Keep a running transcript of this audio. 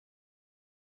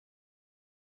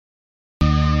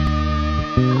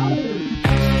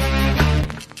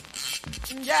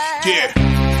Yeah.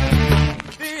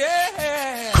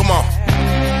 Come on.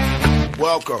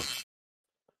 Welcome.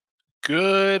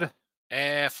 Good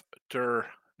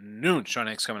afternoon. Sean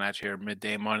Hicks coming at you here,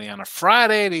 Midday Money on a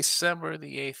Friday, December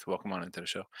the 8th. Welcome on into the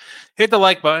show. Hit the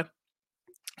like button,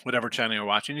 whatever channel you're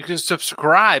watching. You can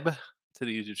subscribe to the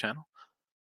YouTube channel.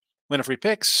 Winner Free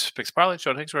Picks, Picks Parlay,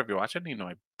 Sean Hicks, wherever you're watching. You know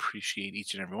I appreciate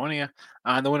each and every one of you.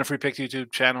 On the Winner Free Picks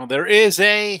YouTube channel, there is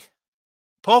a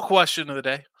poll question of the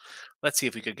day. Let's see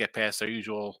if we could get past our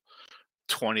usual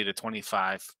 20 to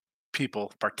 25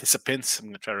 participants. I'm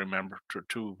going to try to remember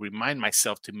to remind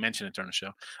myself to mention it during the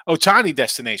show. Ohtani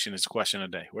destination is the question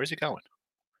of the day. Where's he going?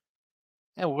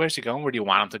 Yeah, where's he going? Where do you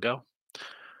want him to go?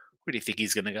 Where do you think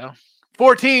he's going to go?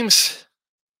 4 teams.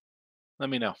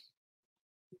 Let me know.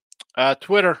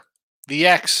 Twitter, the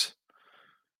X.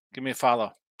 Give me a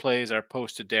follow. Plays are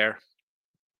posted there.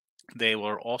 They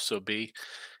will also be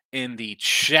in the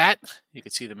chat. You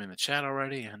can see them in the chat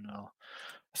already, and I'll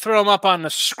throw them up on the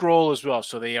scroll as well,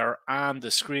 so they are on the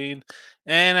screen.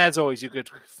 And as always, you could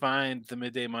find the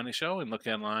Midday Money Show and look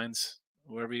at lines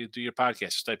wherever you do your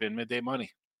podcast. Just type in Midday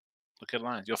Money. Look at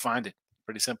lines. You'll find it.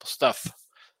 Pretty simple stuff.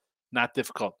 Not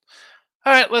difficult.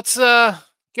 All right, let's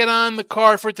get on the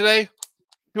card for today.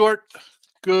 Short,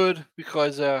 good,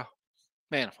 because,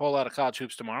 man, a whole lot of college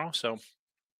hoops tomorrow, so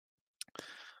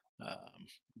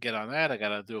get on that. I got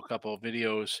to do a couple of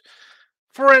videos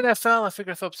for NFL. I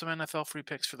figured I'd throw up some NFL free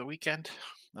picks for the weekend.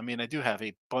 I mean, I do have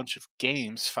a bunch of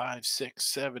games, 5, 6,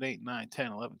 7, 8, 9,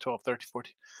 10, 11, 12, 13,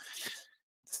 14,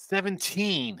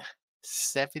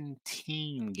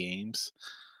 17 games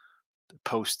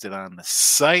posted on the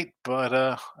site.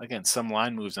 But, again, some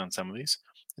line moves on some of these.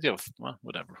 Well,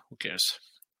 whatever. Who cares?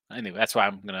 Anyway, that's why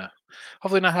I'm going to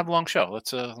hopefully not have a long show.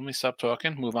 Let me stop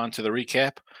talking, move on to the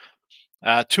recap.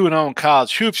 2-0 in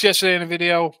college hoops yesterday in the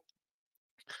video.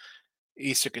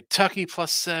 Eastern Kentucky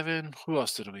 +7. Who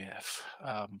else did we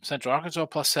have? Central Arkansas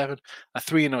 +7. A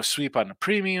 3-0 sweep on the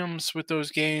premiums with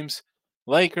those games.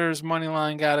 Lakers money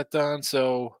line got it done.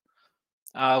 So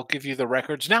I'll give you the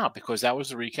records now because that was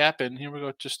the recap. And here we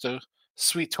go. Just a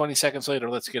sweet 20 seconds later.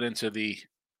 Let's get into the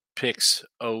picks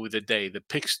of the day. The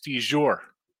picks du jour.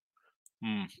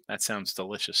 That sounds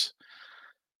delicious.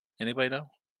 Anybody know?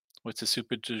 What's the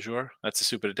super du jour? That's the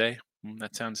super today.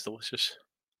 That sounds delicious.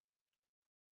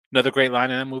 Another great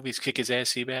line in that movie is Kick His Ass,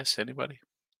 Seabass. Anybody?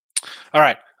 All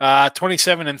right.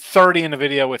 27 and 30 in the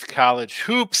video with college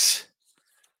hoops.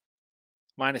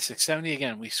 -670.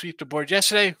 Again, we sweep the board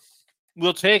yesterday.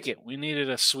 We'll take it. We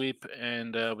needed a sweep,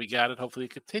 and we got it. Hopefully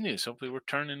it continues. Hopefully we're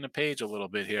turning the page a little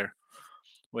bit here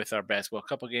with our basketball. A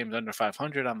couple games under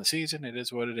 500 on the season. It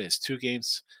is what it is. 2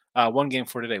 games. 1 game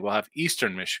for today. We'll have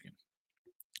Eastern Michigan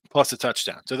plus a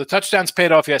touchdown. So the touchdowns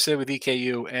paid off yesterday with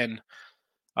EKU and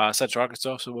Central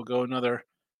Arkansas. So we'll go another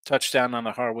touchdown on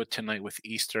the hardwood tonight with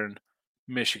Eastern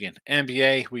Michigan.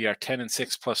 NBA, we are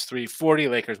 10-6 plus 340.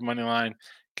 Lakers money line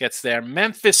gets there.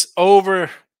 Memphis over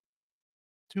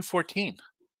 214.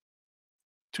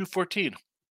 214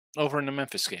 over in the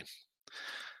Memphis game.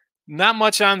 Not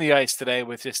much on the ice today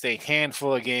with just a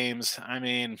handful of games. I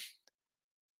mean,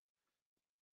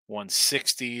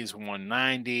 160s,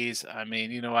 190s. I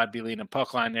mean, I'd be leaning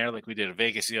puck line there like we did at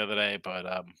Vegas the other day, but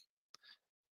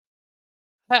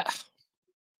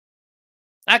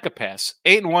I could pass.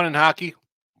 8-1 in hockey,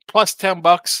 plus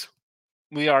 $10.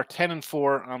 We are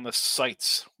 10-4 on the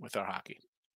sites with our hockey.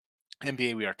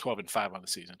 NBA, we are 12-5 on the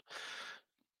season.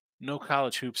 No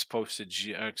college hoops posted.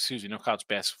 No college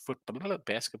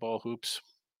basketball hoops.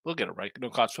 We'll get it right. No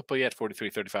college football yet.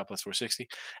 43-35 plus 460.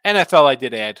 NFL, I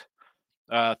did add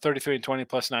 33 and 20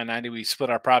 plus 990. We split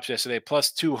our props yesterday.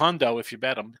 Plus 2 hundo if you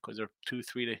bet them because they're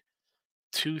 2-3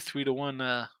 to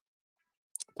 1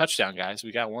 touchdown guys.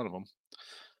 We got one of them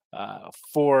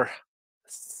for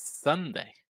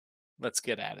Sunday. Let's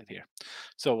get at it here.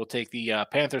 So we'll take the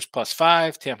Panthers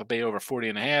 +5, Tampa Bay over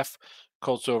 40.5,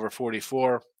 Colts over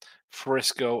 44,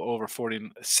 Frisco over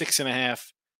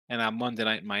 46.5, and on Monday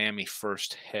night, Miami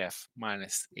first half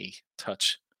 -a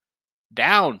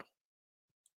touchdown.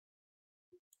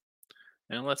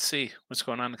 And let's see what's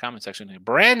going on in the comment section here.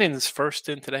 Brandon's first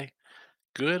in today.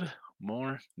 Good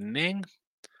morning.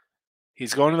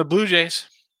 He's going to the Blue Jays.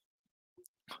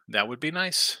 That would be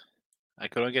nice. I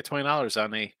could only get $20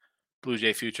 on a Blue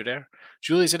Jay future there.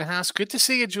 Julie's in the house. Good to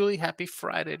see you, Julie. Happy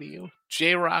Friday to you.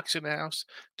 J-Rock's in the house.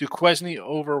 Duquesne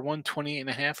over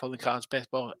 128.5. Only college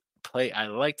basketball play I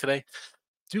like today.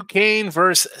 Duquesne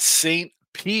versus St.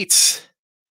 Pete's.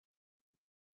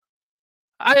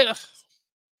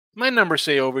 My numbers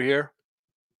say over here.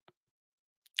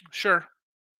 Sure.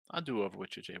 I'll do over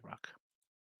with you, J-Rock.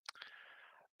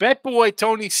 Bet boy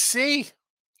Tony C.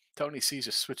 Tony C's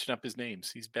just switching up his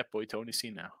names. He's Bet Boy Tony C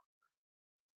now.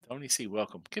 Tony C,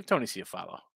 welcome. Give Tony C a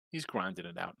follow. He's grinding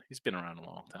it out. He's been around a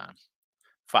long time.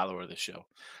 Follower of the show.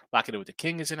 Locking it with the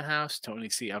King is in the house. Tony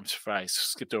C, I'm surprised.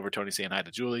 Skipped over Tony saying hi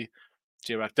to Julie.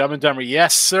 J Rock, Dumb and Dumber.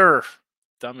 Yes, sir.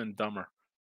 Dumb and Dumber.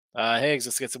 Higgs,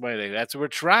 let's get some money today. That's what we're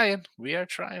trying. We are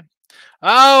trying.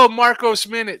 Oh, Marcos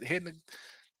Minute. Hitting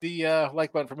the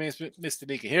like button for me, Mr.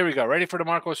 Nika. Here we go. Ready for the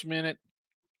Marcos Minute?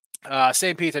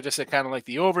 St. Pete, I just said kind of like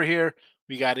the over here.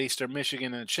 We got Eastern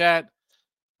Michigan in the chat.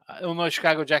 Illinois,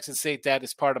 Chicago, Jackson State. That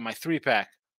is part of my 3-pack.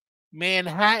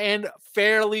 Manhattan,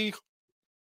 fairly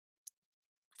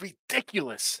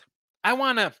ridiculous. I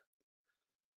want to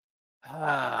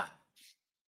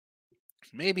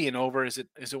maybe an over. Is it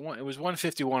one? It was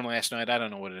 151 last night. I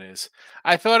don't know what it is.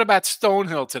 I thought about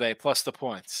Stonehill today plus the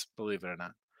points, believe it or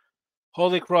not.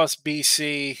 Holy Cross,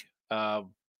 BC. I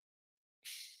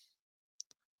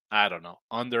don't know.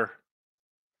 Under.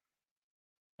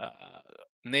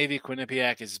 Navy,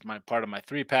 Quinnipiac is part of my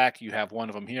 3-pack. You have one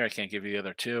of them here. I can't give you the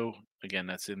other two. Again,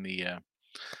 that's in the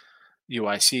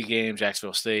UIC game.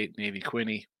 Jacksonville State, Navy,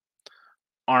 Quinny.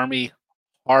 Army,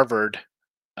 Harvard.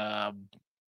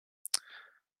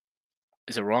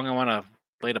 Is it wrong? I want to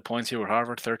lay the points here with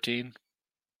Harvard, 13. At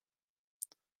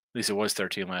least it was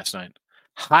 13 last night.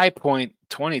 High Point,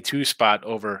 22 spot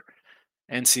over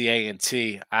NC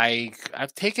A&T.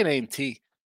 I've taken A&T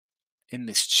in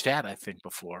this chat, I think,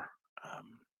 before.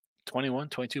 21,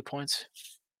 22 points.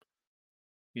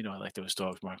 You know I like those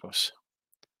dogs, Marcos.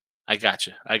 I got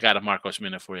you. I got a Marcos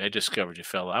Minute for you. I discovered you,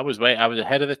 fella. I was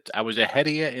ahead of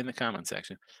you in the comment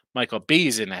section. Michael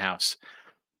B's in the house.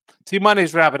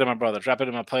 T-Money's dropping it, my brother. Drop it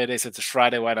in my play day since it's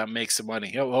Friday. Why not make some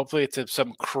money? Hopefully it's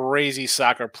some crazy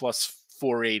soccer plus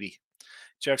 480.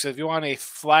 Chuck says, if you want a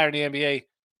flyer in the NBA,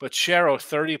 Bochero,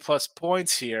 30-plus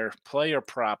points here. Player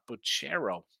prop,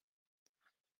 Bochero.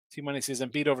 T-Money says, I'm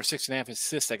beat over 6.5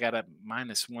 assists. I got a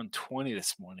minus 120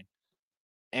 this morning.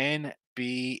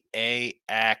 NBA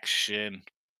action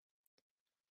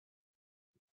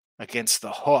against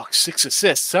the Hawks. 6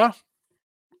 assists, huh?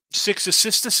 6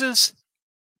 assistuses?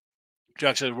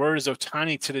 Chuck said, where is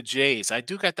Ohtani to the Jays? I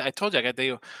told you I got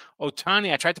the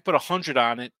Ohtani. I tried to put 100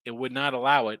 on it. It would not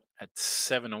allow it. At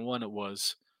 7-1 it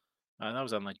was. That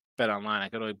was on like Bet Online. I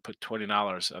could only put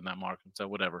 $20 on that market. So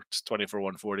whatever. It's 20 for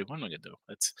 140. What am I gonna do?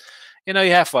 It's you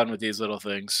have fun with these little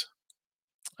things.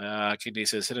 KD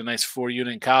says hit a nice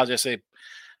 4-unit in college. I say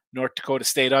North Dakota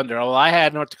State under. Well, I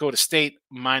had North Dakota State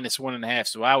minus 1.5,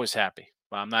 so I was happy.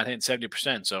 But I'm not hitting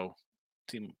 70%, so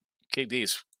Team KD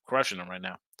is crushing them right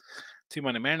now.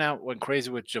 T-Money Man out went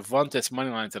crazy with Javontes money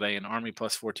line today and Army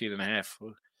plus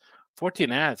 14.5.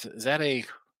 14.5, is that a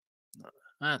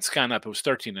it's kind of up. It was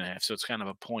 13.5, so it's kind of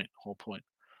a whole point.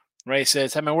 Ray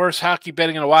says, had my worst hockey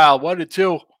betting in a while.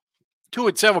 1-2.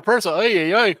 2-7 personal.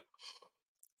 Hey.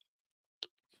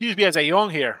 Excuse me as I yawn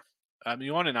here. I'm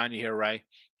yawning on you here, Ray.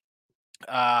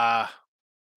 3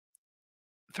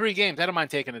 games. I don't mind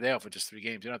taking a day off with just 3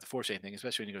 games. You don't have to force anything,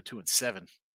 especially when you go 2-7.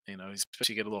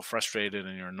 Especially get a little frustrated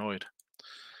and you're annoyed.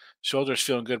 Shoulder's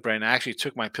feeling good, Brian. I actually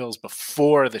took my pills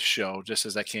before the show, just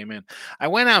as I came in. I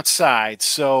went outside,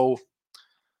 so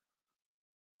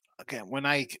again,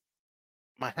 my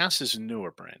house is newer,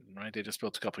 Brandon, right? They just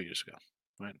built a couple years ago,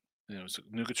 right? And it was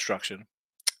new construction,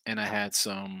 and I had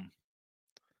some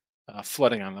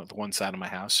flooding on the one side of my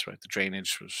house, right?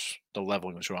 The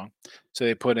leveling was wrong, so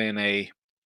they put in they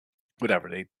put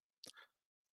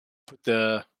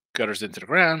the gutters into the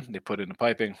ground, they put in the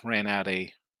piping, ran out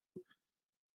a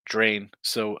drain.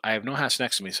 So I have no house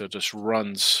next to me, so it just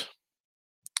runs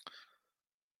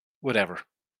whatever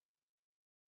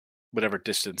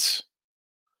distance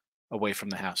away from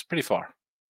the house. Pretty far.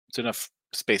 It's enough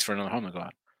space for another home to go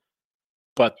on.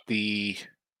 But the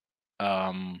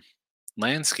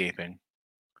landscaping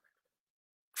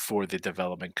for the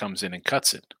development comes in and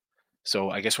cuts it. So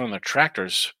I guess one of the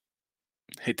tractors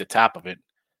hit the top of it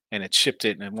and it shipped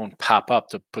it and it won't pop up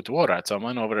to put the water out. So I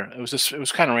went over there. It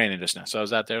was kind of raining just now. So I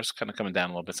was out there. It was kind of coming down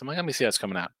a little bit. So I'm like, let me see how it's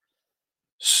coming out.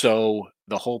 So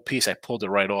the whole piece, I pulled it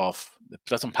right off. It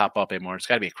doesn't pop up anymore. It's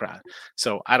got to be a crowd.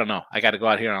 So I don't know. I got to go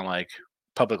out here on like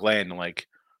public land and like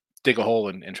dig a hole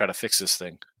and try to fix this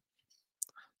thing.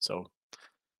 So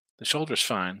the shoulder's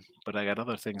fine, but I got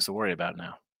other things to worry about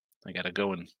now. I got to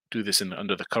go and do this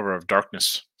under the cover of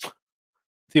darkness.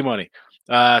 T-Money.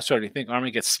 Sorry, do you think Army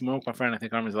gets smoked, my friend? I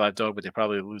think Army's a live dog, but they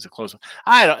probably lose a close one.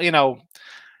 I don't,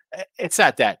 it's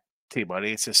not that,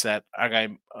 T-Money. It's just that our guy,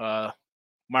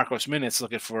 Marcos Minutes,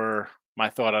 looking for my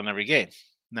thought on every game.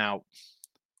 Now,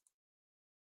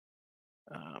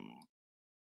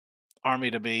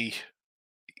 Army to be,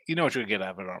 you know what you're going to get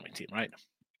out of an Army team, right?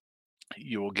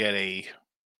 You will get a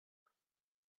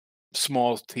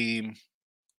small team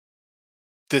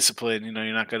discipline.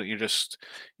 You're not gonna. You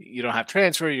don't have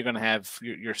transfer. You're gonna have.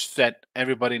 You're set.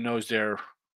 Everybody knows their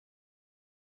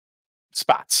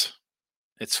spots.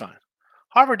 It's fine.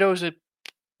 Harvard knows it.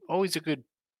 Always a good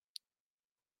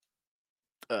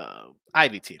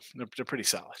Ivy team. They're pretty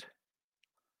solid.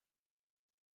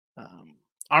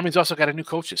 Army's also got a new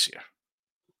coach this year.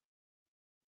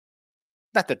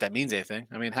 Not that that means anything.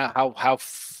 I mean, far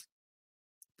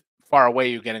away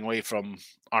you're getting away from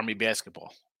Army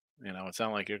basketball? It's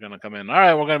not like you're going to come in. All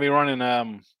right, we're going to be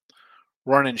running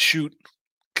run and shoot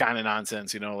kind of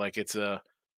nonsense. Like it's a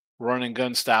run and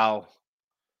gun style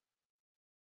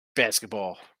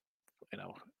basketball. You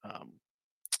know, um,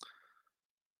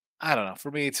 I don't know.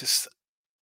 For me, it's just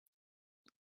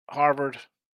Harvard.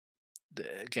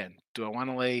 Again, do I want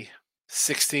to lay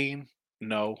 16?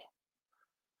 No.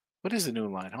 What is the new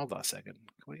line? Hold on a second.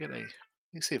 Can we get a? Let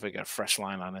me see if I got a fresh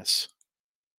line on this.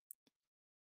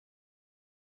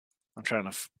 I'm trying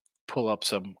to pull up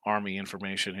some Army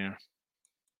information here.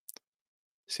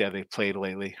 See how they played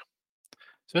lately.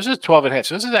 So this is 12 and a half.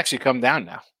 So this has actually come down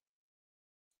now.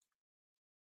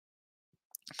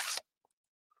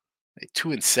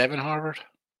 2-7 Harvard.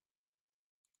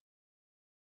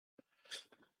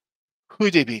 Who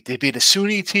did they beat? They beat a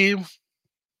SUNY team.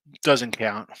 Doesn't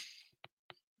count.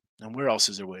 And where else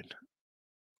is there win?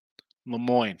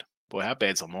 Lemoyne. Boy, how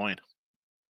bad's Lemoyne?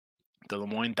 The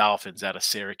Lemoyne Dolphins out of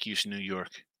Syracuse, New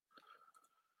York.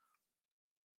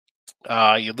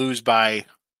 You lose by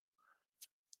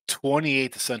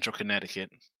 28 to Central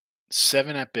Connecticut,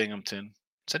 7 at Binghamton.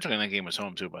 Central Connecticut game was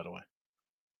home too, by the way.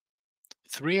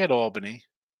 3 at Albany,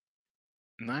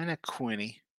 9 at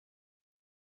Quinny,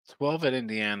 12 at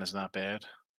Indiana is not bad.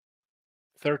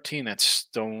 13 at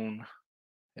Stone.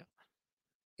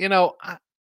 Yeah.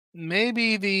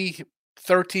 Maybe the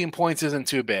 13 points isn't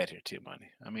too bad here,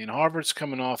 T-Money. I mean, Harvard's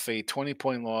coming off a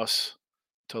 20-point loss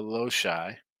to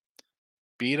Loshi,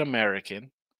 beat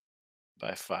American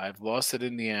by 5, lost at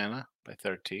Indiana by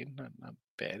 13. Not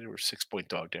bad. They were a 6-point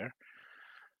dog there.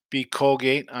 Beat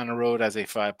Colgate on the road as a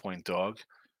 5-point dog.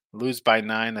 Lose by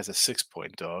 9 as a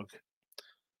 6-point dog.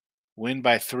 Win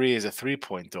by 3 as a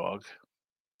 3-point dog.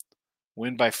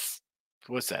 Win by,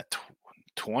 what's that,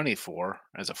 24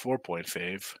 as a 4-point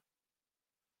fave.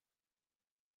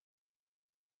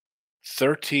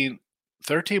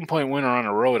 13-point winner on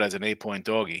the road as an 8-point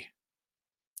doggy.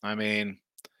 I mean,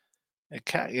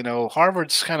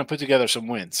 Harvard's kind of put together some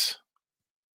wins.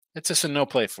 It's just a no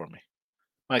play for me.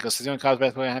 Michael says the only college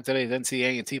basketball I have today is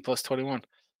NCAA plus 21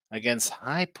 against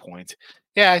High Point.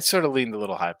 Yeah, I sort of leaned a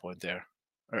little High Point there,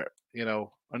 or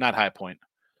not High Point.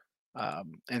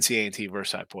 NCAA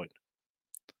versus High Point.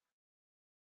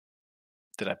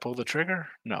 Did I pull the trigger?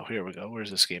 No. Here we go.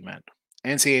 Where's this game at?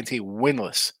 NCAA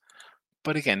winless.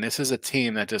 But again, this is a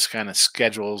team that just kind of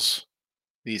schedules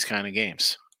these kind of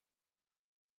games.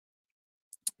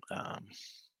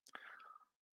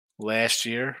 Last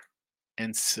year,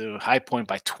 and so High Point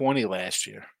by 20 last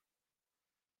year.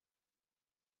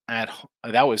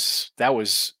 That was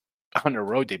on the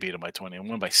road they beat them by 20 and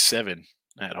won by 7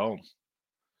 at home.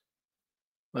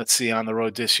 Let's see on the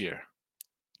road this year.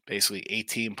 Basically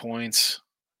 18 points,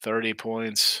 30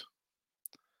 points,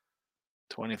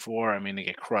 24. I mean, they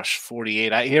get crushed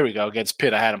 48. Here we go against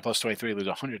Pitt. I had them plus 23, lose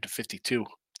 100 to 52.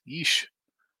 Yeesh.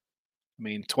 I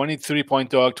mean, 23-point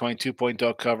dog, 22-point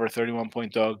dog cover,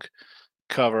 31-point dog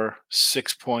cover,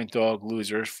 6-point dog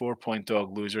loser, 4-point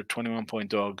dog loser, 21-point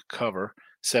dog cover,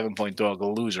 7-point dog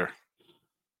loser.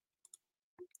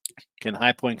 Can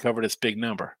High Point cover this big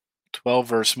number? 12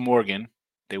 versus Morgan.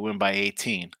 They win by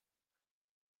 18.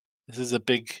 This is a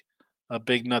big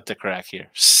nut to crack here.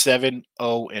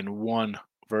 7-0-1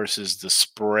 versus the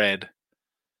spread.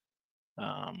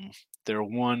 Their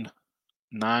one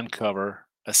non-cover,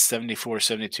 a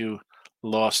 74-72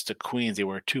 loss to Queens. They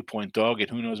were a 2-point dog,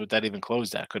 and who knows what that even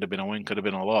closed at. Could have been a win, could have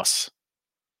been a loss.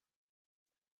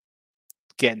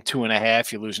 Getting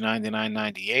 2.5, you lose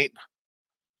 99-98.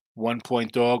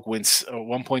 1-point dog wins.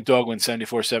 1-point dog wins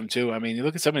 74-72. I mean, you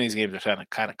look at some of these games; they're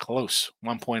kind of close.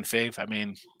 1-point fave. I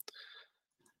mean,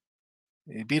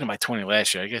 you beat them by 20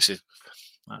 last year. I guess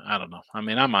I don't know. I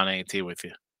mean, I'm on A&T with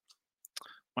you,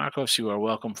 Marcos. You are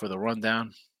welcome for the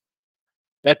rundown.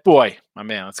 Bet boy, my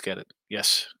man. Let's get it.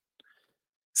 Yes,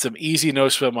 some easy no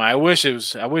sweat money. I wish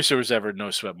there was ever no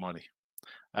sweat money.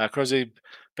 Crazy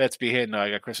bets be hitting. No, I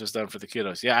got Christmas done for the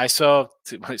kiddos. Yeah, I saw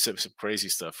some crazy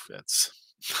stuff. That's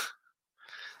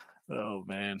oh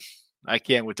man, I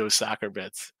can't with those soccer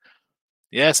bets.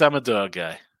 Yes, I'm a dog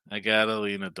guy. I gotta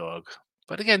lean a dog,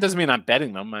 But again, it doesn't mean I'm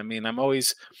betting them. I mean, I'm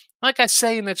always, like I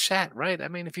say in the chat, right? I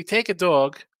mean, if you take a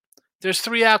dog, there's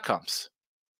 3 outcomes: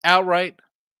 outright,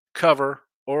 cover,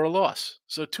 or a loss.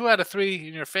 So 2 out of 3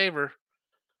 in your favor.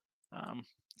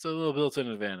 It's a little built-in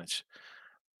advantage.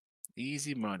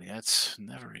 Easy money. That's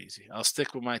never easy. I'll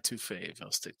stick with my 2 faves.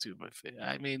 I'll stick to my fave.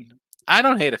 I mean, I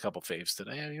don't hate a couple faves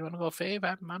today. You want to go fave?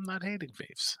 I'm not hating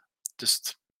faves.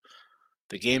 Just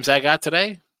the games I got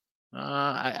today.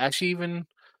 I actually even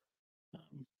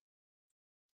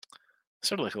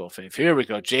sort of like a little fave. Here we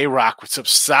go. J Rock with some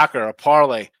soccer, a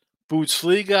parlay.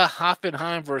 Bundesliga,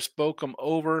 Hoffenheim versus Bochum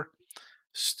over.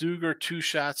 Stuger 2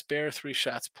 shots, Bear 3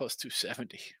 shots plus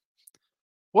 270.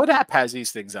 What app has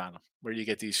these things on them where you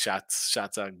get these shots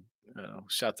on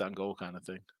goal kind of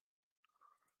thing?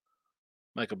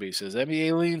 Michael B says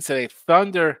NBA leans today.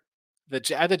 Thunder.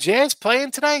 Are the Jazz playing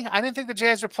today? I didn't think the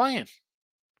Jazz were playing.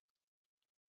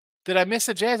 Did I miss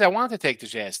the Jazz? I wanted to take the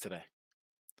Jazz today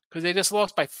because they just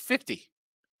lost by 50.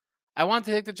 I wanted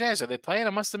to take the Jazz. Are they playing?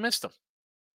 I must have missed them.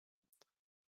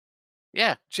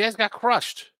 Yeah, Jazz got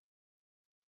crushed.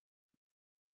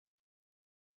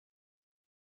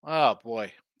 Oh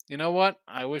boy. You know what?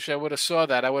 I wish I would have saw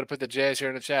that. I would have put the Jazz here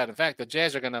in the chat. In fact, the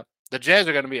Jazz are gonna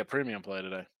be a premium play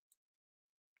today.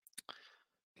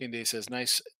 King D says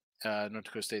nice. North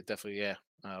Dakota State definitely, yeah.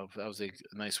 That was a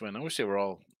nice win. I wish they were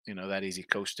all, that easy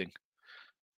coasting.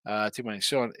 T-Money,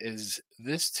 Sean, is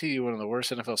this to you one of the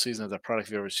worst NFL seasons of the product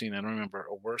you've ever seen? I don't remember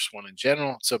a worse one in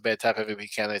general. So bad top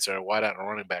MVP candidates are a wideout and a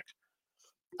running back.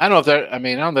 I don't know if they're, I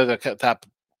don't know they're top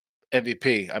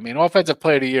MVP. I mean, offensive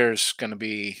player of the year is going to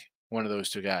be one of those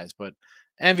 2 guys, but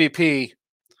MVP,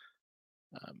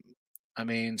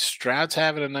 Stroud's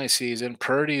having a nice season.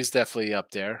 Purdy's definitely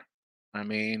up there.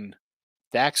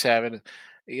 Dak's having,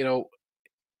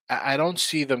 I don't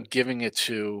see them giving it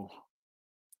to.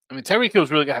 Tyreek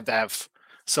Hill's really going to have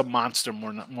some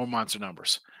more monster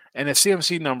numbers. And if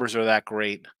CMC numbers are that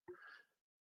great,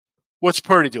 what's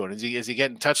Purdy doing? Is he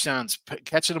getting touchdowns,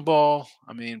 catching the ball?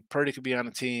 Purdy could be on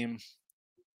the team.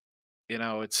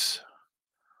 I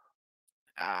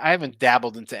haven't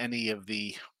dabbled into any of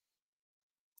the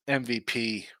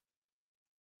MVP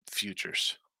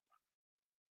futures.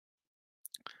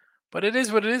 But it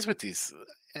is what it is with these.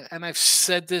 And I've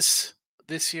said this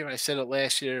year. I said it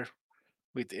last year.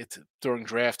 It's during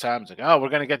draft time. It's like, oh, we're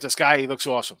going to get this guy. He looks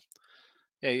awesome.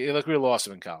 Yeah, you look real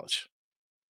awesome in college.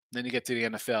 Then you get to the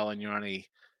NFL and you're on a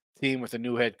team with a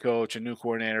new head coach, a new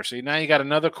coordinator. So now you got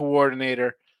another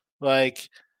coordinator. Like,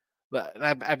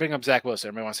 I bring up Zach Wilson.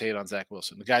 Everybody wants to hate on Zach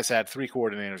Wilson. The guy's had 3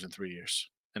 coordinators in 3 years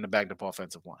and a bagged up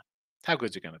offensive line. How good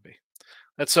is he going to be?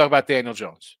 Let's talk about Daniel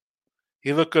Jones.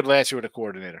 He looked good last year with a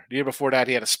coordinator. The year before that,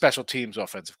 he had a special teams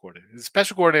offensive coordinator. The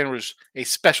special coordinator was a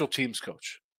special teams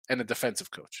coach and a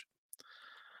defensive coach.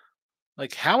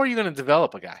 Like, how are you going to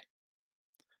develop a guy?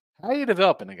 How are you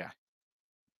developing a guy?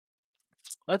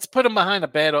 Let's put him behind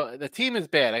the team is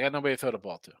bad. I got nobody to throw the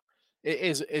ball to.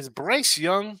 Is Bryce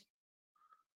Young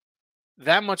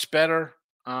that much better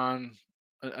on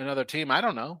another team? I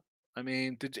don't know.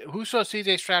 Who saw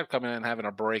CJ Stroud coming in and having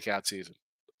a breakout season?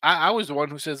 I was the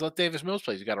one who says let Davis Mills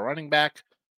play. You got a running back.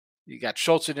 You got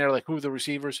Schultz in there. Like, who are the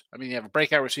receivers? You have a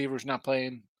breakout receiver who's not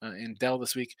playing in Dell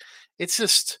this week. It's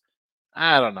just,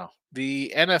 I don't know.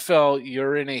 The NFL,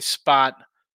 you're in a spot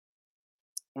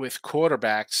with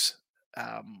quarterbacks.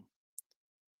 I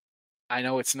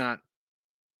know it's not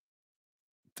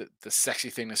the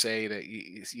sexy thing to say that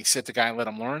you sit the guy and let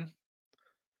him learn.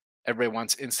 Everybody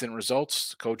wants instant results.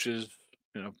 The coaches,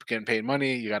 getting paid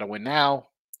money. You got to win now.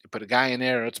 You put a guy in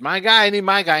there. It's my guy. I need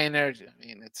my guy in there.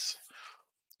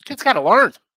 Kid's got to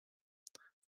learn.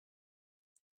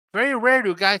 Very rare do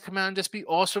a guy come out and just be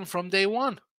awesome from day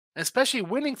one, especially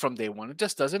winning from day one. It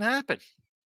just doesn't happen.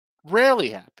 Rarely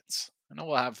happens. I know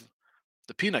we'll have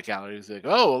the peanut galleries like,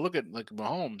 oh, look at like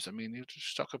Mahomes. You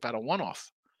just talk about a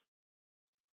one-off.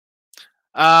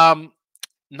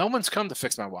 No one's come to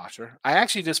fix my washer. I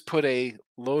actually just put a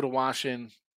load of wash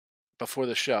in before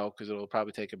the show because it'll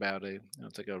probably take about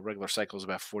it's like a regular cycle is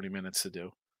about 40 minutes to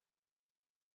do.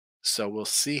 So we'll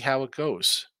see how it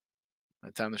goes by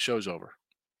the time the show's over.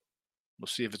 We'll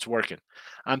see if it's working.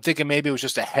 I'm thinking maybe it was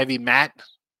just a heavy mat,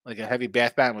 like a heavy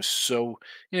bath mat was so,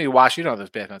 you wash, those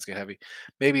bath mats get heavy.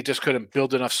 Maybe you just couldn't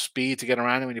build enough speed to get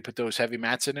around it when you put those heavy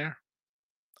mats in there.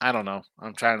 I don't know.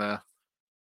 I'm trying to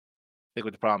think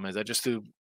what the problem is. I just threw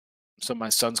some of my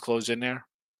son's clothes in there.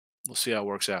 We'll see how it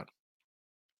works out.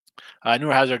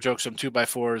 Newer has our jokes, some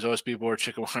 2x4s, OSB board,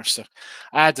 chicken wire stuff.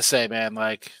 I had to say, man,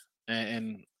 like,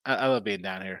 and I love being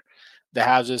down here. The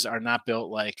houses are not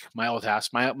built like my old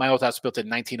house. My old house was built in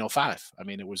 1905.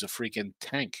 It was a freaking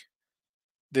tank.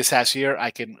 This house here,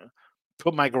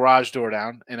 put my garage door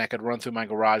down, and I could run through my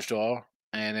garage door,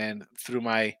 and then through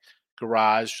my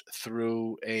garage,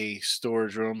 through a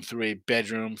storage room, through a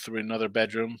bedroom, through another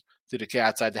bedroom, to the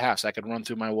outside the house. I could run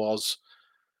through my walls,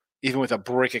 even with a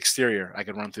brick exterior. I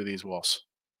could run through these walls.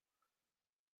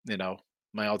 You know,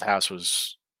 my old house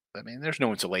was. I mean, there's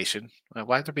no insulation. Why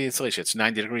would there be insulation? It's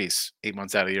 90 degrees 8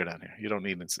 months out of the year down here. You don't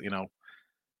need it,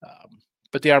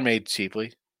 but they are made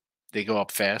cheaply. They go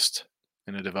up fast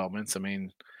in the developments. I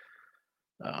mean,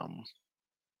 um,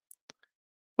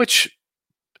 which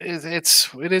it is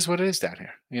what it is down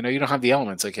here. You don't have the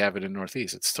elements like you have it in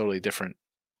Northeast. It's totally different.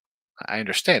 I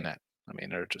understand that. I mean,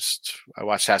 they're just. I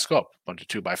watched Task go up, a bunch of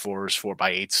 2x4s,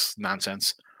 4x8s,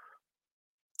 nonsense.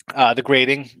 The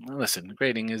grading. Listen, the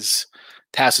grading is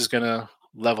Task is going to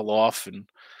level off, and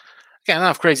again, I don't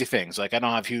have crazy things. Like I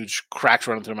don't have huge cracks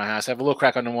running through my house. I have a little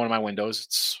crack under one of my windows.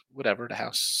 It's whatever. The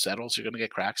house settles. You're going to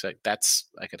get cracks. I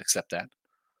could accept that.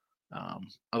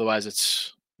 Otherwise,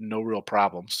 it's no real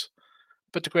problems.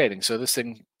 But the grading. So this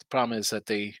thing, the problem is that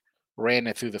they ran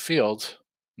it through the field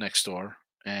next door,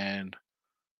 and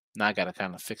now I got to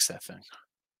kind of fix that thing.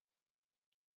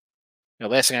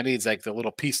 Last thing I need is like the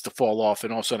little piece to fall off,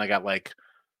 and all of a sudden I got like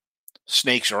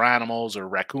snakes or animals or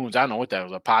raccoons. I don't know what that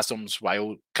was. Opossums,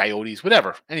 coyotes,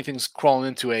 whatever. Anything's crawling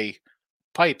into a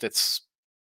pipe that's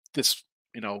this,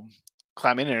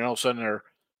 climbing in, and all of a sudden they're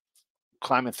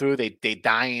climbing through. They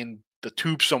die in the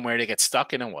tube somewhere. They get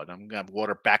stuck in, and what? I'm gonna have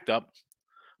water backed up,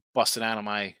 busting out of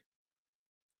my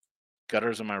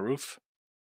gutters on my roof.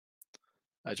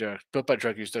 Built by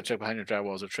drug use. Don't check behind your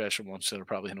drywalls or trash from ones that are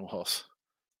probably in the walls.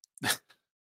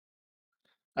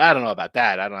 I don't know about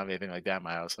that. I don't have anything like that in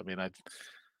my house. I mean,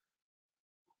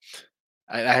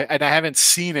 I haven't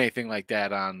seen anything like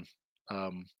that on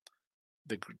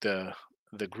the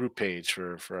group page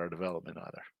for our development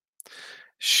either.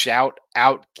 Shout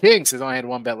out King says I only had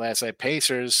one bet last night.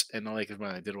 Pacers and the Lakers.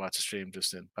 I did watch the stream,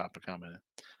 just didn't pop a comment.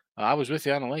 I was with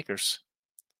you on the Lakers.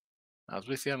 And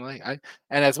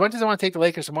as much as I want to take the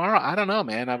Lakers tomorrow, I don't know,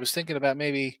 man. I was thinking about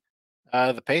maybe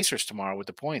the Pacers tomorrow with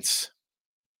the points.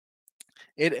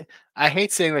 I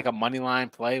hate saying like a money line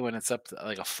play when it's up to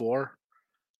like a 4.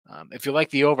 If you like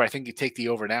the over, I think you take the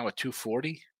over now at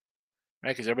 240, right?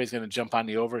 Because everybody's going to jump on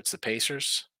the over. It's the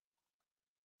Pacers.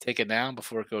 Take it now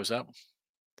before it goes up.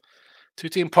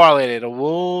 2-team parlay today, the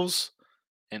Wolves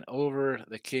and over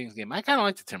the Kings game. I kind of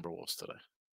like the Timberwolves today.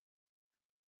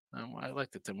 I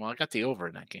like the Tim. Well, I got the over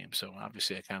in that game, so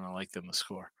obviously I kind of like them to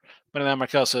score. But then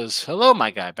Markel says, "Hello,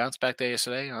 my guy. Bounce back day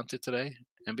yesterday, on to today.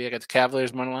 NBA got the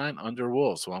Cavaliers money line under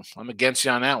Wolves. Well, I'm against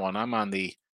you on that one. I'm on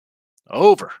the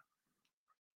over.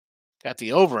 Got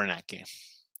the over in that game.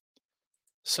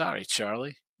 Sorry,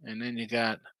 Charlie. And then you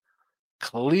got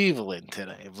Cleveland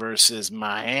today versus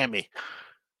Miami.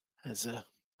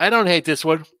 I don't hate this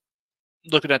one.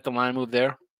 Looking at the line move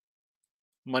there.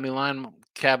 Money line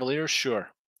Cavaliers, sure.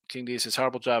 King D says,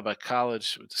 horrible job by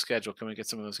college with the schedule. Can we get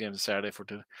some of those games on Saturday for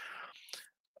today?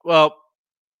 Well,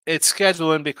 it's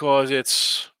scheduling because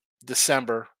it's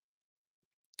December.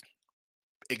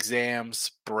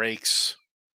 Exams, breaks.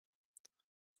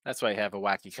 That's why I have a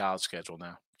wacky college schedule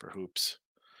now for hoops.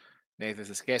 Nathan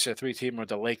says, cash a 3-teamer with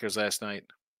the Lakers last night.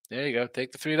 There you go.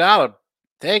 Take the $3.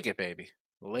 Take it, baby.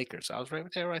 The Lakers. I was right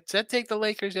there. Right. Said take the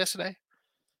Lakers yesterday.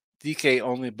 DK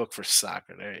only book for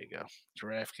soccer. There you go.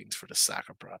 DraftKings for the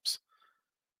soccer props.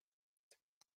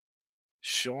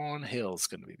 Sean Hill's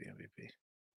going to be the MVP.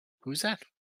 Who's that?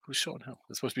 Who's Sean Hill?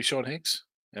 It's supposed to be Sean Higgs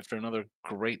after another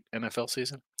great NFL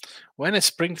season. When is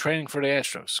spring training for the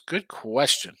Astros? Good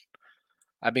question.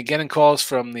 I've been getting calls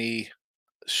from the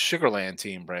Sugarland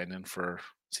team, Brandon, for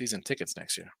season tickets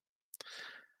next year.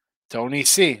 Tony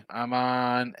C. I'm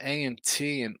on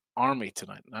A&T and Army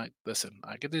tonight. Listen,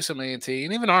 I could do some A&T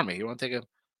and even Army. You want to take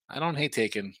I don't hate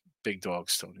taking big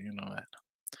dogs, Tony. You know that.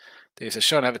 They said,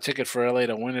 Sean, I have a ticket for LA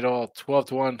to win it all,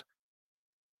 12-1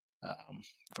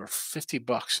 for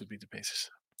 $50 would be the basis.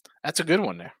 That's a good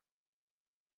one there.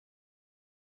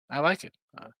 I like it.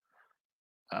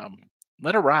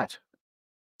 Let it ride.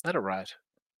 Let it ride.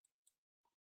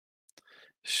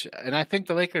 And I think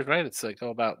the Lakers, right? It's like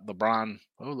all about LeBron.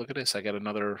 Oh, look at this. I got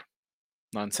another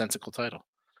nonsensical title.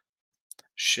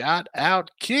 Shout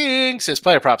out King says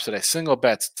player props today. Single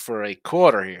bets for a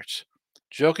quarter here.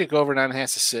 Jokic over 9.5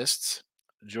 assists.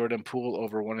 Jordan Poole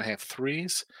over 1.5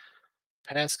 threes.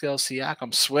 Pascal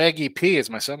Siakam, Swaggy P, as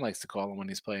my son likes to call him when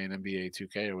he's playing NBA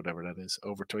 2K or whatever that is,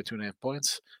 over 22.5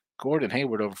 points. Gordon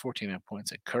Hayward over 14.5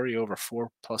 points. And Curry over 4+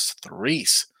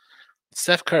 threes.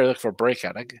 Steph Curry look for a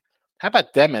breakout. How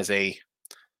about them as a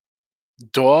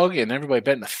dog and everybody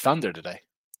betting the Thunder today?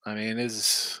 I mean,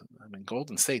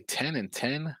 Golden State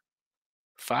 10-10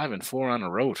 5-4 on the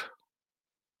road.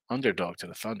 Underdog to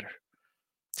the Thunder.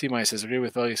 T-Mike says, agree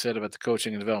with all you said about the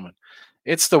coaching and development.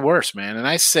 It's the worst, man. And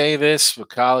I say this with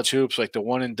college hoops, like the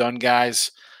one and done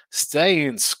guys, stay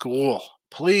in school.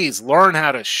 Please learn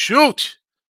how to shoot.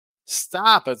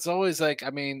 Stop. It's always like, I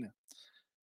mean,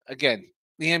 again,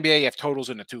 the NBA, you have totals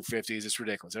in the 250s. It's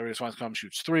ridiculous. Everybody just wants to come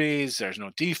shoots threes. There's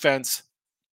no defense.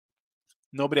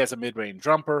 Nobody has a mid-range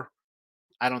jumper.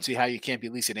 I don't see how you can't be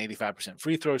at least an 85%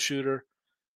 free throw shooter.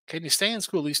 Can you stay in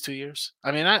school at least 2 years?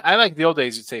 I mean, I like the old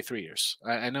days, you'd say 3 years.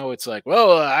 I know it's like,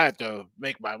 well, I have to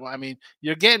make my, I mean,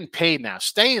 you're getting paid now.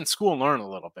 Stay in school and learn a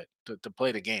little bit to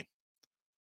play the game.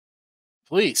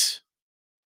 Please.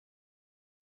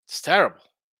 It's terrible.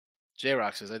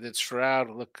 J-Rock says, I did Stroud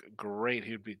look great.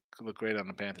 He would look great on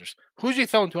the Panthers. Who's he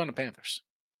throwing to on the Panthers?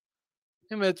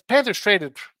 I mean, the Panthers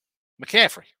traded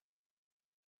McCaffrey.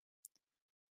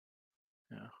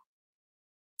 Yeah.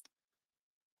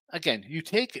 Again, you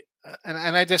take, and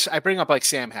I bring up like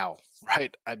Sam Howell,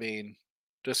 right? I mean,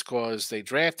 just because they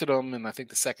drafted him, and I think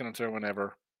the second or third one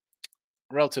ever,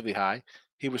 relatively high.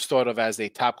 He was thought of as a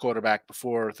top quarterback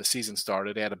before the season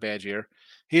started. He had a bad year.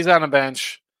 He's on the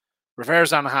bench.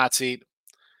 Rivera's on the hot seat.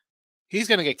 He's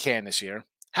going to get canned this year.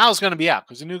 Howell's going to be out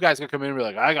because the new guy's going to come in and be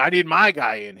like, I need my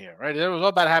guy in here, right? It was all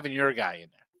about having your guy in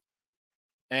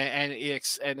there. And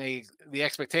the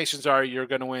expectations are you're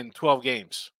going to win 12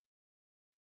 games.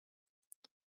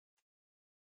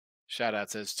 Shout out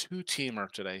says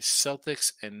 2-teamer today.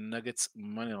 Celtics and Nuggets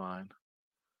money line.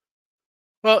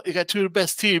 Well, you got two of the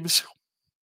best teams.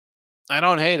 I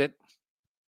don't hate it.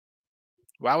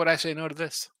 Why would I say no to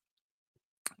this?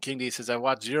 King D says, I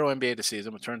watched 0 NBA this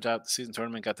season. It turns out the season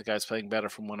tournament got the guys playing better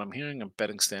from what I'm hearing. A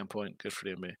betting standpoint, good for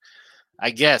the NBA.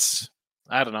 I guess.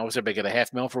 I don't know. Was there big at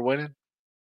 $500,000 for winning?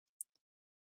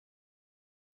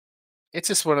 It's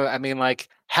just one of, I mean, like,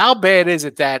 how bad is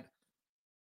it that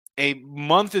a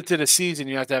month into the season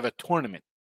you have to have a tournament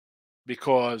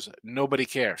because nobody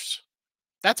cares?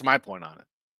 That's my point on it.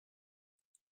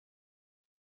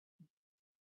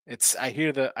 I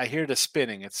hear the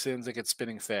spinning. It seems like it's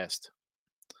spinning fast.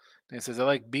 And it says I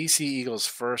like BC Eagles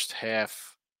first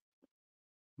half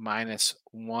minus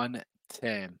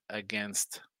 110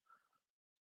 against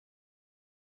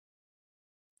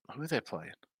who are they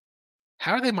playing?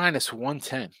 How are they minus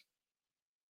 110?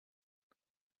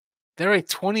 They're a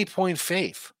 20-point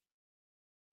fave.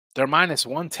 They're minus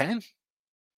 110?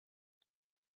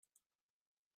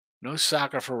 No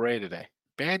soccer for Ray today.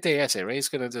 Bad day essay. Ray's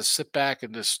going to just sit back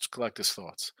and just collect his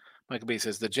thoughts. Michael B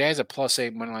says, the Jazz at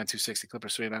 +8, moneyline 260,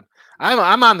 Clippers 3-9.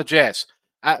 I'm on the Jazz.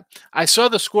 I saw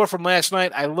the score from last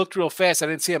night. I looked real fast. I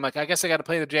didn't see it. I'm like, I guess I got to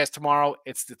play the Jazz tomorrow.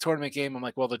 It's the tournament game. I'm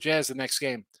like, well, the Jazz the next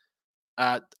game.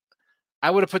 I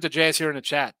would have put the Jazz here in the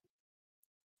chat.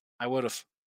 I would have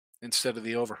instead of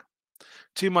the over.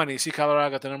 T-Money, you see Colorado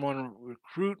got the #1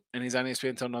 recruit, and he's on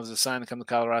ESPN until another sign to come to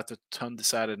Colorado. Ton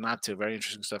decided not to. Very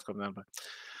interesting stuff coming down. But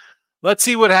let's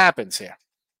see what happens here.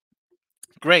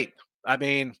 Great. I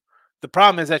mean, the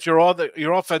problem is that your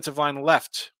offensive line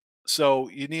left, so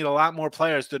you need a lot more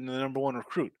players than the #1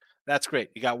 recruit. That's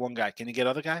great. You got one guy. Can you get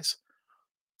other guys?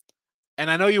 And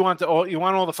I know you want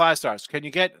all the 5 stars.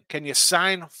 Can you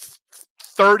sign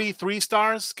 33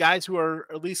 stars, guys who are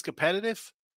at least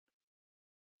competitive?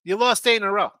 You lost 8 in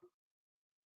a row.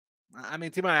 I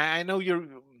mean, Timon, I know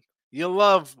you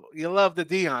love the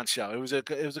Dion show. It was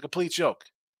a complete joke.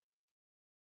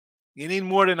 You need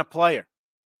more than a player.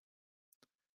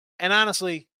 And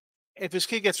honestly, if this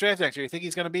kid gets drafted next year, you think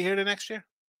he's going to be here the next year?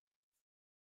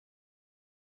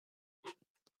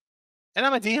 And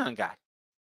I'm a Dion guy.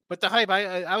 But the hype,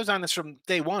 I was on this from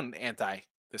day one, anti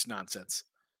this nonsense.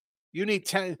 You need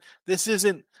 10. This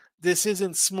isn't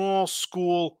small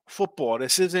school football.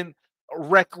 This isn't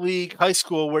rec league high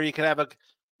school where you can have a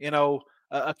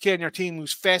kid on your team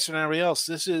who's faster than everybody else.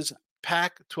 This is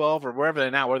Pac-12 or wherever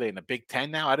they're now. Where are they in the Big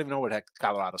Ten now? I don't even know where the heck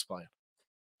Colorado's playing.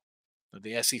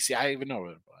 The SEC. I don't even know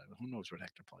where they're playing. Who knows where the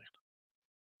heck they're playing?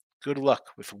 Good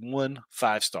luck with 1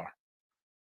 5-star.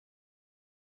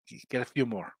 Get a few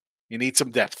more. You need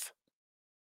some depth.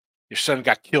 Your son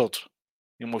got killed.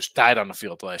 He almost died on the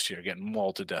field last year, getting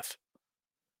mauled to death.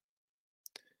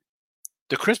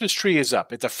 The Christmas tree is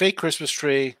up. It's a fake Christmas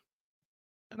tree.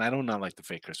 And I do not like the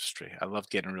fake Christmas tree. I love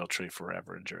getting a real tree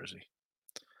forever in Jersey.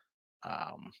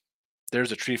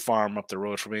 There's a tree farm up the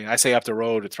road for me. I say up the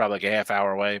road, it's probably like a half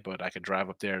hour away, but I could drive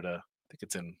up there I think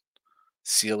it's in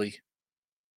Sealy,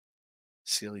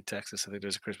 Texas. I think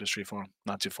there's a Christmas tree farm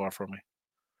not too far from me.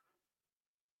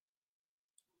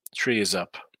 Tree is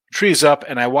up.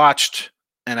 And I watched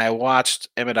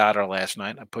Emmett Otter last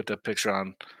night. I put the picture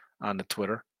on the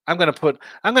Twitter. I'm gonna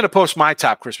post my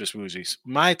top Christmas movies.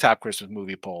 My top Christmas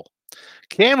movie poll.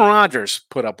 Cam Rogers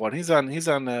put up one. He's on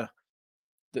the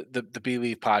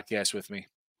Believe podcast with me.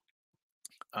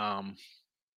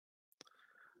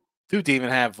 Dude didn't even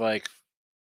have like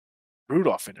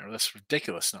Rudolph in there. That's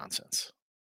ridiculous nonsense.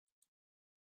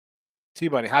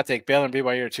 T-Bunny, hot take. Baylor and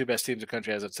BYU are two best teams in the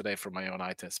country as of today for my own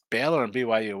eye test. Baylor and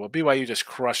BYU. Well, BYU just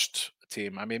crushed a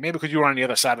team. I mean, maybe because you were on the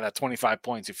other side of that 25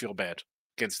 points, you feel bad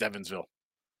against Evansville.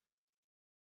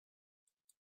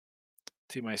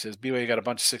 T-Bunny says, BYU got a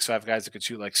bunch of 6'5" guys that could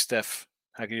shoot like Steph.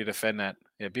 How can you defend that?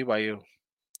 Yeah, BYU,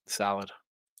 solid.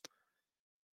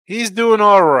 He's doing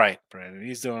all right, Brandon.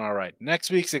 He's doing all right.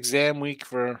 Next week's exam week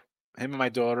for him and my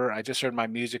daughter. I just heard my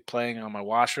music playing on my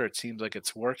washer. It seems like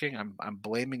it's working. I'm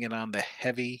blaming it on the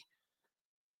heavy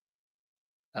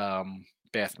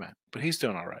bath mat, but he's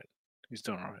doing all right. He's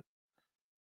doing all right.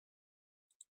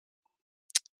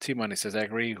 T Money says, I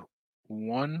agree.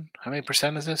 How many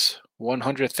percent is this?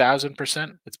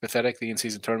 100,000%. It's pathetic. The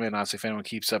in-season tournament. Honestly, if anyone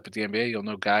keeps up with the NBA, you'll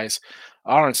know guys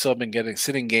are and still been getting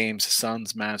sitting games.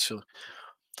 Suns, Mavs.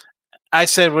 I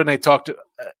said when they talked to,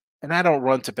 and I don't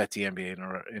run to bet the NBA,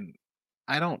 and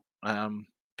I don't.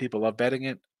 People love betting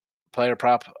it. Player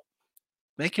prop.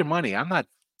 Make your money. I'm not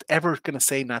ever going to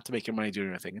say not to make your money doing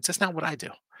anything. It's just not what I do.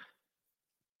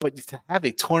 But to have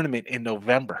a tournament in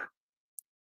November,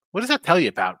 what does that tell you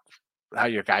about how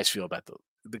your guys feel about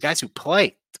the guys who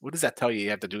play? What does that tell you? You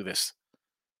have to do this.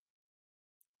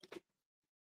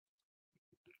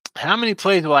 How many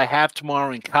plays will I have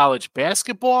tomorrow in college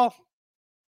basketball?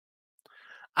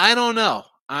 I don't know.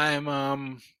 I'm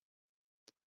a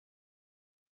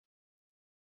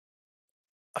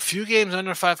few games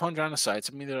under 500 on the sites.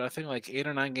 I mean, I think like 8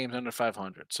 or 9 games under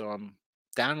 500. So I'm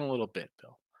down a little bit,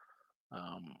 Bill.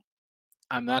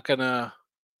 I'm not gonna.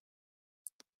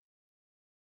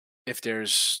 If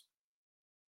there's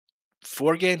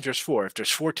 4 games, there's 4. If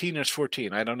there's 14, there's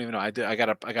 14. I don't even know. I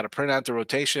gotta print out the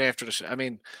rotation after this. I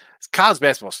mean, college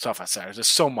basketball is tough on Saturdays. There's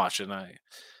so much, and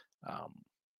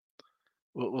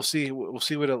we'll see. We'll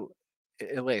see what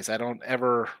it lays. I don't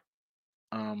ever.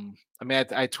 I mean,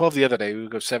 I 12 the other day. We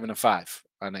would go 7-5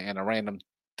 on a random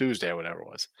Tuesday or whatever it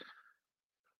was.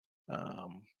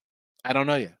 I don't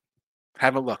know yet.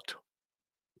 Haven't looked.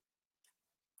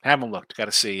 Got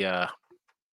to see. We'll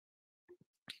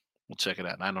check it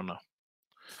out. I don't know.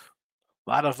 A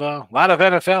lot of NFL.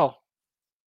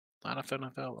 A lot of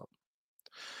NFL.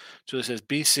 Julie says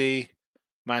BC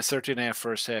minus 13.5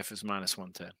 first half is minus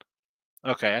 110.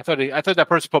 Okay, I thought that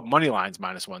person put money lines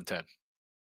minus 110.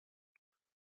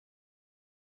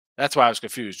 That's why I was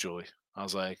confused, Julie. I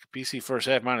was like, BC first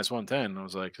half minus 110. I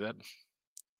was like, that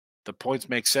the points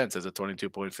make sense as a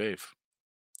 22-point fave.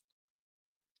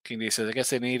 King D says, I guess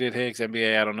they needed Higgs.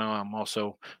 NBA, I don't know. I'm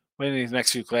also waiting these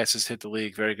next few classes hit the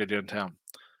league. Very good young town.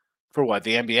 For what?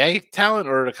 The NBA talent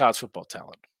or the college football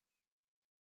talent?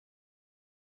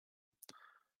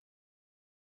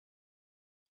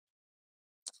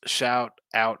 Shout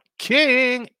out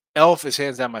King. Elf is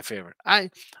hands down my favorite.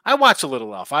 I watch a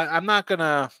little Elf. I'm not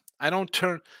gonna. I don't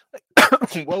turn.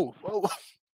 Whoa.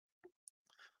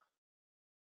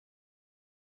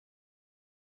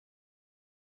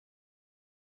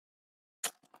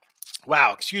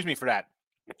 Wow, excuse me for that.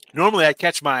 Normally I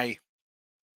catch my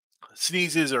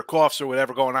sneezes or coughs or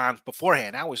whatever going on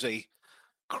beforehand. That was a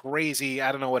crazy.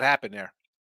 I don't know what happened there.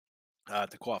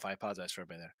 The cough. I apologize for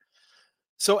everybody there.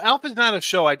 So Elf is not a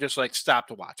show I just like stop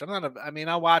to watch. I mean,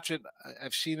 I'll watch it.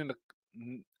 I've seen it.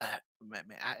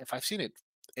 If I've seen it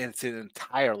in its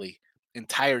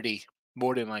entirety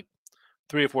more than like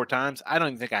 3 or 4 times, I don't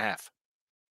even think I have.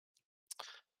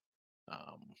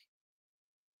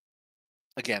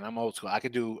 Again, I'm old school.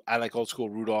 I like old school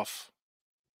Rudolph.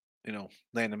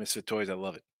 Land of Misfit Toys. I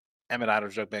love it. Emmett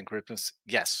Otter's Jug Band Christmas.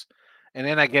 Yes. And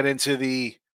then I get into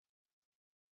the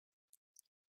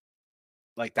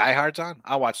like Die Hard's on.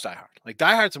 I'll watch Die Hard. Like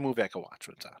Die Hard's a movie I can watch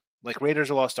when it's on. Like Raiders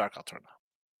of the Lost Ark, I'll turn on.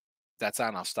 That's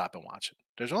on, I'll stop and watch it.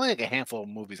 There's only like a handful of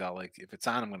movies I'll like. If it's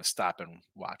on, I'm going to stop and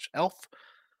watch. Elf,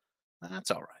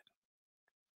 that's all right.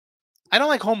 I don't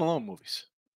like Home Alone movies.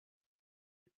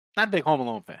 Not a big Home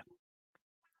Alone fan.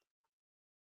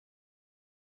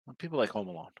 People like Home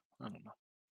Alone. I don't know.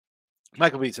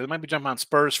 Michael B said, it might be jumping on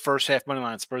Spurs first half money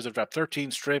line. Spurs have dropped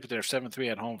 13 straight, but they're 7-3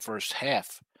 at home first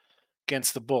half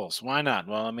against the Bulls. Why not?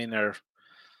 Well, I mean,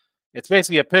 it's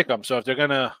basically a pick 'em. So if they're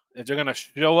gonna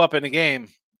show up in the game,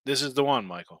 this is the one,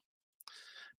 Michael.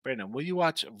 Brandon, will you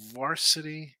watch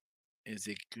Varsity? Is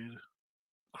a good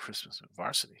Christmas movie.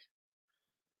 Varsity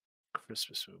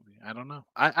Christmas movie. I don't know.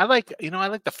 I like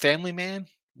The Family Man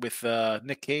with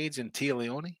Nick Cage and Tia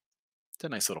Leone. It's a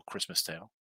nice little Christmas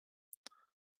tale.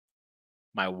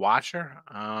 My washer,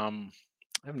 I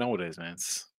don't know what it is, man.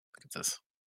 Look at this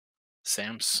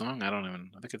Samsung.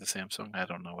 I think it's a Samsung. I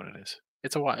don't know what it is.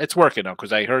 It's working though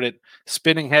because I heard it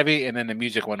spinning heavy, and then the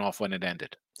music went off when it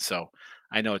ended. So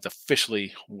I know it's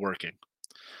officially working,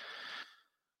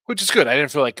 which is good. I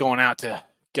didn't feel like going out to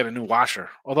get a new washer.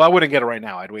 Although I wouldn't get it right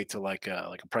now. I'd wait till like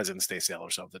a President's Day sale or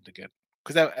something to get.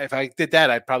 Because if I did that,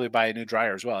 I'd probably buy a new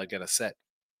dryer as well. I'd get a set.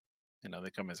 They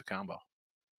come as a combo,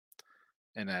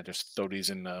 and I just throw these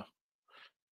in the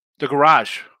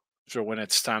garage. So when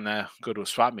it's time to go to a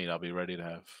swap meet, I'll be ready to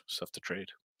have stuff to trade.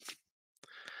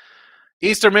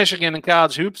 Eastern Michigan and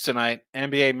college hoops tonight.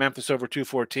 NBA Memphis over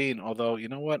 214. Although you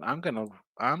know what, I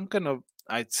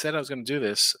said I was gonna do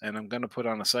this, and I'm gonna put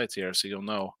on the sites here so you'll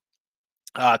know.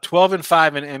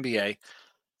 12-5 in NBA.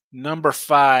 Number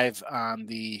 5 on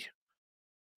the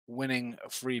winning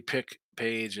free pick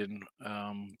page and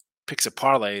picks and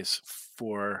parlays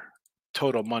for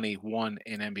total money won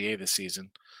in NBA this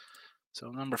season. So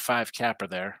number 5 capper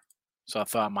there. So I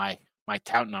thought my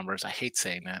tout numbers. I hate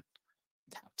saying that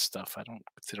stuff. I don't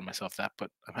consider myself that, but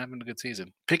I'm having a good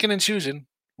season. Picking and choosing.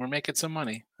 We're making some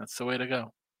money. That's the way to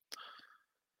go.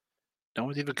 No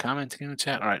one's even commenting in the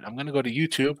chat. All right, I'm going to go to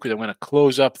YouTube because I'm going to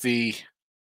close up the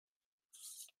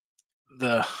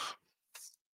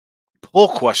poll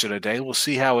question today. We'll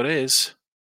see how it is.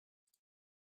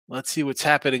 Let's see what's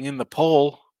happening in the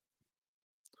poll.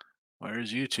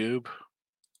 Where's YouTube?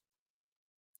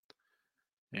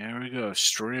 There we go.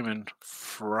 Streaming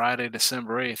Friday,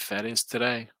 December 8th. That is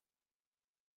today.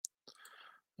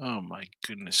 Oh, my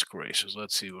goodness gracious.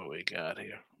 Let's see what we got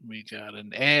here. We got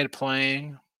an ad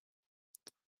playing.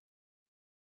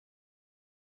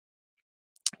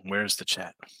 Where's the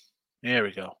chat? There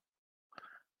we go.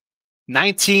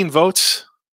 19 votes.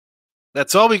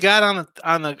 That's all we got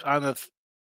on the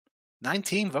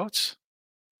 19 votes.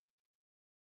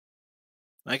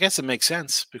 I guess it makes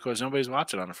sense because nobody's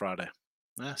watching on a Friday.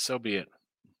 So be it.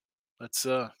 Let's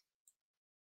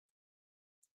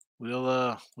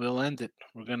we'll end it.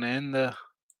 We're gonna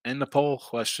end the poll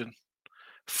question.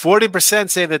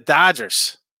 40% say the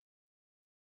Dodgers.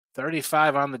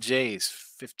 35 on the Jays.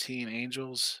 15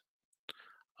 Angels.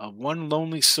 One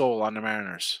lonely soul on the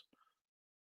Mariners.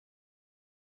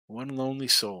 One lonely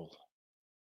soul.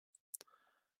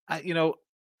 That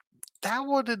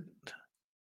would.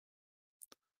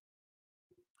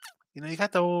 You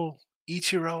got the old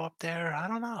Ichiro up there. I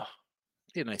don't know.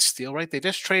 Be a nice steal, right? They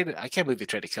just traded. I can't believe they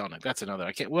traded Kelenic. That's another.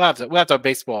 I can't. We'll have to have a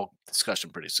baseball discussion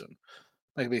pretty soon.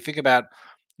 Like if you think about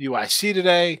UIC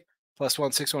today,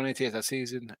 +161 ATS that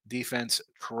season. Defense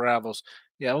travels.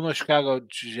 Yeah, Illinois, Chicago,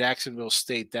 Jacksonville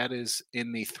State. That is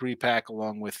in the 3-pack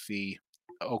along with the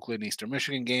Oakland Eastern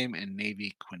Michigan game and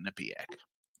Navy Quinnipiac.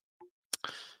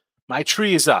 My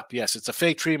tree is up. Yes, it's a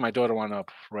fake tree. My daughter went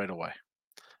up right away.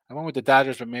 I went with the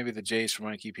Dodgers, but maybe the Jays from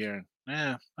what I keep hearing.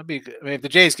 That'd be good. I mean, if the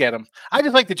Jays get them, I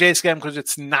just like the Jays get them because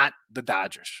it's not the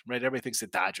Dodgers, right? Everybody thinks the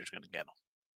Dodgers are going to get them.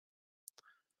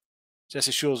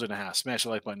 Jesse Shule's in the house. Smash the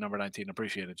like button, number 19.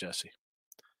 Appreciate it, Jesse.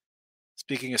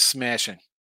 Speaking of smashing,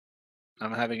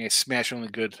 I'm having a smash-only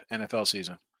good NFL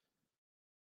season.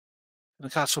 And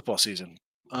the college football season.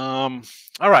 All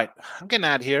right. I'm getting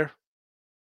out of here.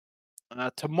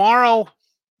 Tomorrow,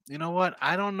 you know what?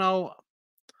 I don't know.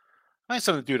 I have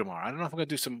something to do tomorrow. I don't know if I'm going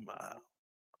to do some.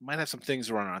 Might have some things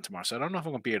to run on tomorrow, so I don't know if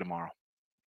I'm going to be here tomorrow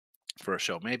for a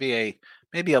show. Maybe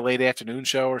a late afternoon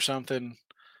show or something.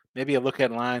 Maybe a look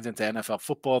at lines into NFL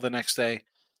football the next day.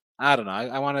 I don't know.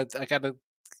 I got to.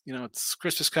 It's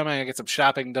Christmas coming. I get some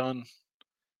shopping done.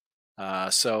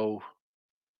 So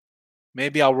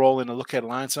maybe I'll roll in a look at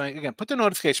lines tonight. Again, put the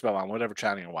notification bell on whatever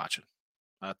channel you're watching.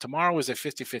 Tomorrow is a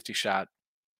 50-50 shot.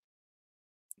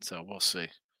 So we'll see.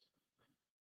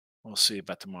 We'll see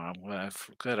about tomorrow. I'm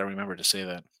glad I remembered to say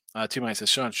that. T-Mike says,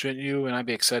 Sean, shouldn't you and I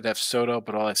be excited to have Soto,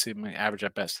 but all I see average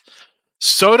at best.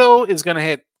 Soto is going to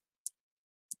hit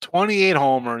 28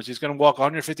 homers. He's going to walk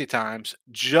 150 times.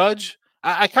 Judge,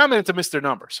 I commented to Mr.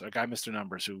 Numbers, a guy, Mr.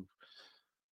 Numbers, who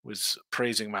was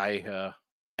praising my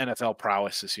NFL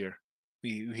prowess this year.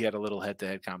 We had a little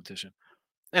head-to-head competition.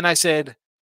 And I said,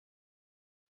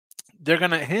 they're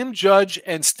going to Judge,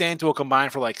 and Stanton will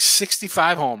combine for like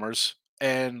 65 homers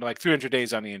and like 300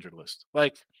 days on the injured list.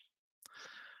 Like,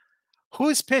 who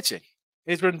is pitching?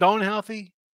 Is Rendon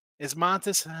healthy? Is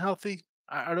Montes healthy?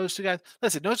 Are those two guys?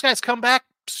 Listen, those guys come back.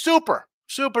 Super.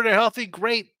 They're healthy.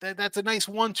 Great. That's a nice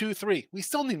 1, 2, 3. We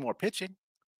still need more pitching.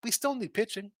 We still need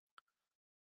pitching.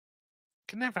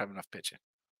 Can never have enough pitching.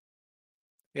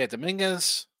 Yeah,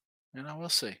 Dominguez. We'll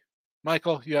see.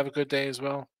 Michael, you have a good day as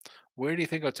well. Where do you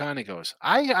think Ohtani goes?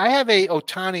 I have a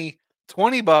Ohtani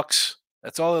 $20.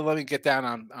 That's all they let me get down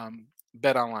on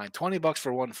Bet online. $20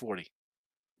 for 140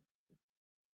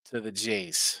 to the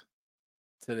Jays.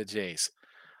 To the Jays.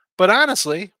 But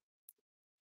honestly,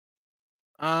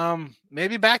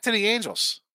 maybe back to the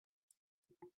Angels.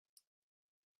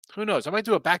 Who knows? I might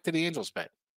do a back to the Angels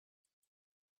bet.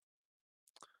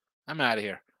 I'm out of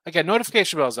here. Again,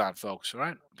 notification bells on, folks. All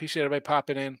right. Appreciate everybody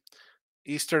popping in.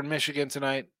 Eastern Michigan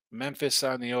tonight. Memphis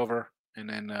on the over. And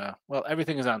then, well,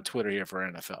 everything is on Twitter here for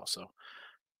NFL. So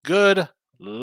good